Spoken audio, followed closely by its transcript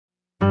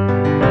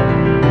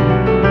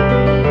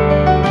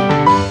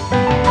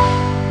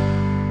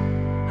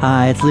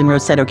Hi, it's Lynne,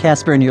 Rossetto,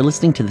 Kasper, and you're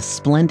listening to the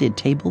Splendid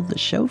Table, the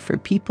show for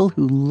people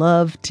who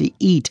love to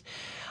eat.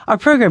 Our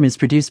program is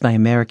produced by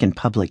American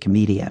Public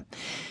Media.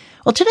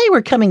 Well, today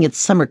we're coming at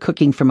summer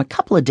cooking from a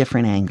couple of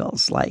different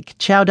angles, like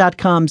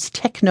Chow.com's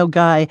Techno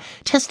Guy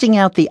testing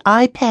out the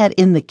iPad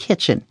in the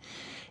kitchen.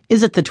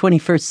 Is it the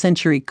 21st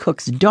century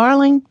cook's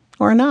darling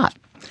or not?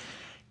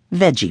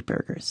 Veggie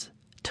burgers.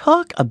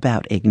 Talk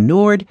about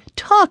ignored.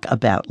 Talk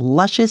about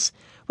luscious.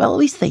 Well, at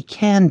least they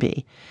can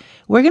be.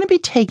 We're going to be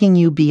taking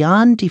you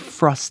beyond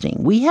defrosting.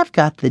 We have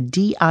got the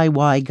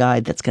DIY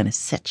guide that's going to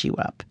set you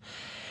up.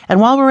 And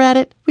while we're at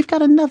it, we've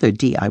got another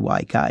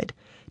DIY guide.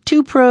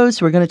 Two pros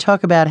who are going to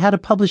talk about how to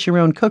publish your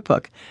own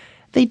cookbook.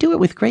 They do it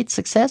with great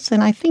success,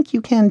 and I think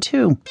you can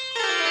too.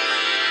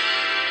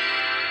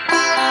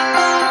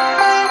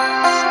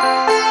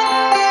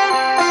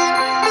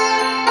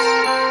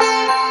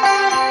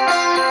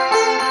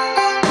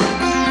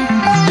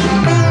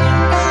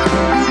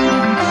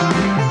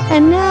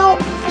 And now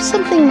for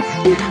something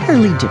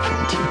entirely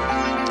different.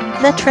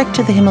 That trek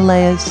to the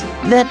Himalayas,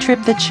 that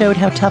trip that showed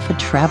how tough a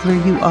traveler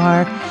you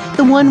are,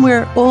 the one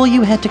where all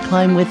you had to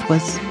climb with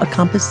was a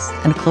compass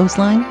and a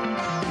clothesline.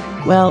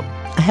 Well,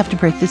 I have to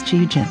break this to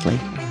you gently.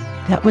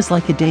 That was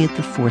like a day at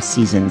the Four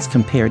Seasons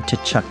compared to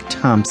Chuck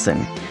Thompson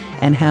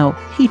and how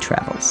he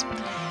travels.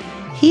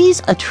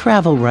 He's a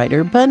travel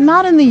writer, but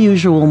not in the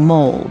usual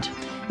mold.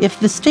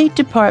 If the State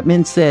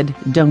Department said,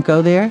 "Don't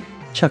go there,"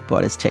 Chuck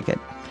bought his ticket.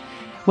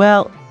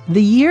 Well,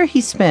 the year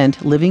he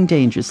spent living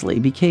dangerously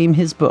became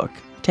his book,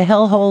 To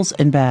Hellholes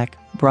and Back,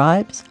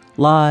 Bribes,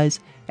 Lies,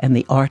 and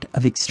the Art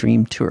of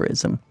Extreme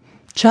Tourism.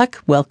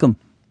 Chuck, welcome.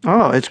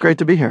 Oh, it's great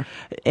to be here.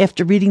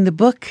 After reading the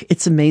book,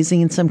 it's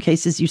amazing in some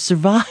cases you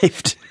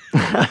survived.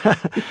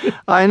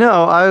 I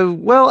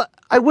know.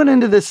 I went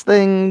into this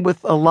thing with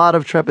a lot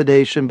of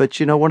trepidation, but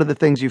one of the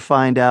things you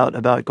find out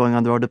about going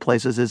on the road to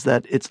places is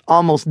that it's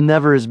almost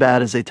never as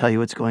bad as they tell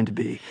you it's going to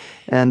be.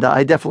 And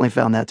I definitely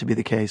found that to be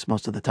the case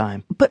most of the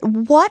time. But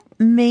what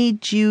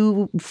made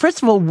you,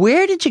 first of all,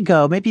 where did you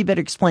go? Maybe you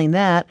better explain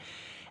that.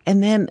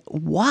 And then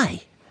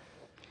why?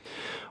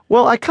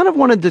 Well, I kind of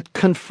wanted to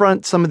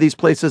confront some of these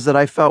places that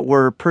I felt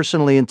were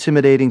personally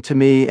intimidating to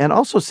me and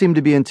also seemed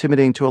to be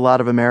intimidating to a lot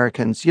of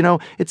Americans.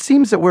 It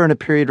seems that we're in a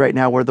period right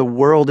now where the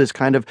world is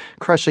kind of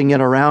crushing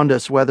in around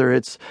us, whether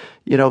it's,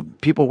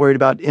 people worried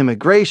about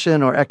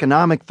immigration or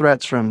economic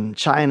threats from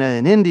China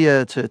and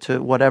India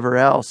to whatever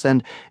else.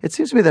 And it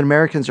seems to me that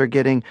Americans are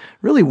getting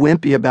really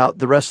wimpy about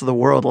the rest of the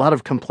world, a lot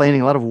of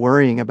complaining, a lot of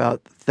worrying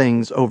about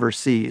things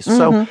overseas.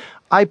 So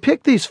I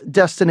picked these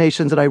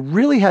destinations that I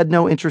really had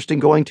no interest in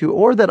going to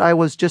or that I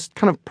was just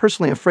kind of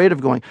personally afraid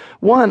of going.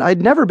 One,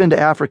 I'd never been to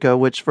Africa,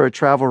 which for a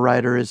travel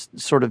writer is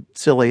sort of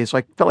silly. So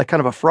I felt like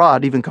kind of a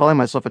fraud, even calling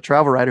myself a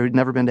travel writer who'd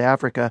never been to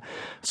Africa.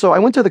 So I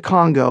went to the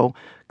Congo.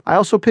 I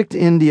also picked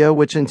India,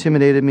 which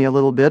intimidated me a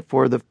little bit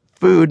for the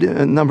food,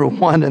 number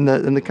one, and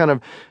the kind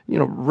of,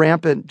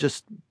 rampant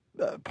just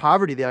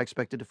poverty that I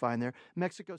expected to find there. Mexico